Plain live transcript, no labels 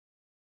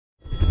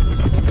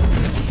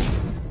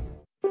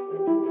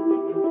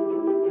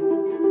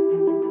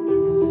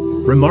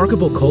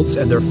Remarkable Cults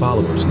and Their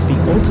Followers is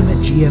the ultimate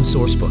GM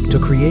sourcebook to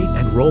create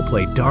and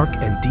roleplay dark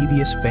and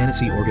devious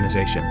fantasy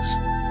organizations.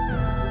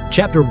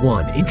 Chapter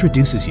 1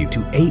 introduces you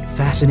to 8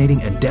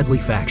 fascinating and deadly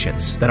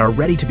factions that are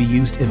ready to be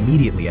used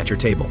immediately at your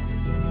table.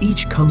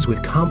 Each comes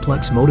with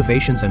complex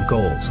motivations and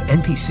goals,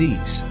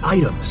 NPCs,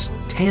 items,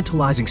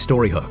 tantalizing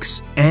story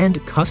hooks,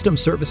 and custom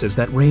services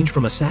that range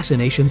from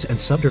assassinations and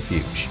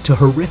subterfuge to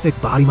horrific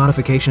body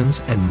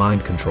modifications and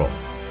mind control.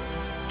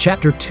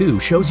 Chapter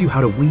 2 shows you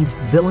how to weave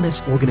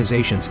villainous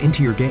organizations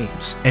into your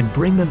games and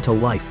bring them to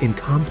life in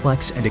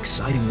complex and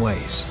exciting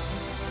ways.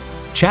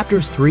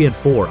 Chapters 3 and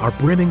 4 are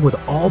brimming with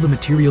all the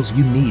materials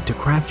you need to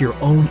craft your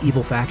own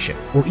evil faction,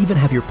 or even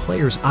have your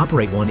players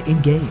operate one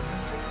in-game.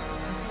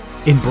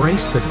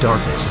 Embrace the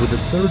darkness with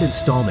the 3rd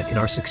installment in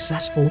our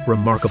successful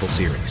Remarkable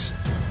series.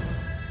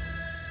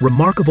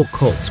 Remarkable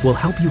Cults will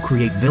help you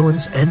create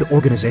villains and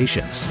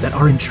organizations that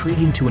are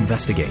intriguing to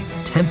investigate,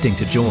 tempting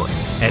to join,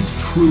 and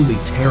truly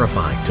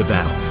terrifying to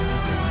battle.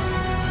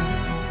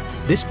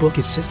 This book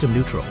is system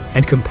neutral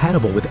and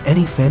compatible with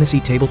any fantasy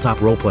tabletop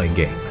role-playing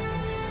game.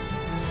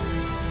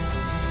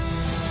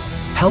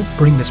 Help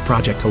bring this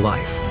project to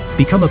life.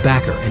 Become a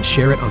backer and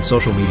share it on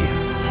social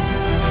media.